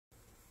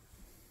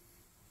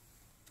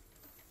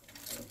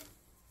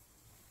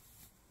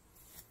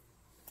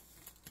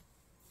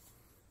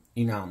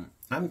You know,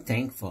 I'm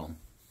thankful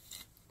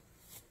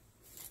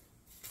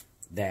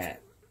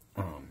that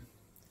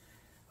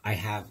I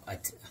have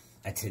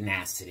a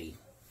tenacity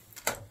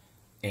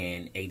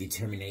and a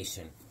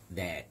determination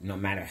that no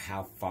matter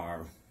how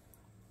far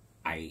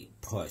I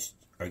push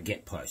or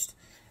get pushed,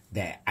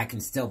 that I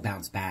can still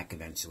bounce back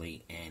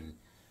eventually, and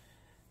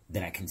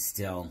that I can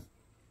still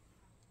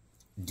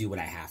do what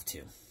I have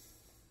to.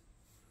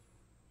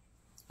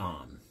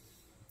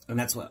 And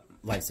that's what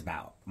life's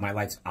about. My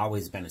life's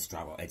always been a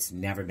struggle. It's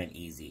never been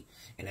easy.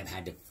 And I've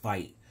had to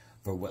fight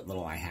for what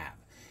little I have.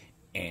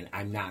 And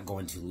I'm not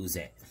going to lose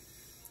it,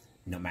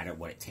 no matter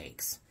what it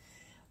takes.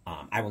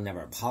 I will never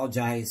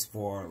apologize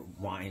for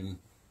wanting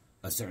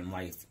a certain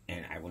life.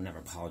 And I will never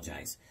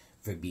apologize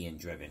for being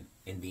driven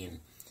and being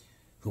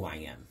who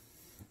I am.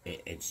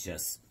 It's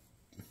just,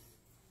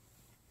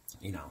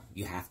 you know,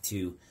 you have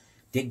to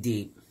dig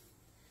deep.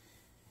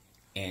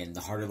 And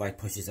the harder life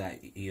pushes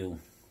at you,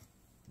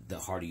 the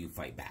harder you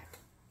fight back.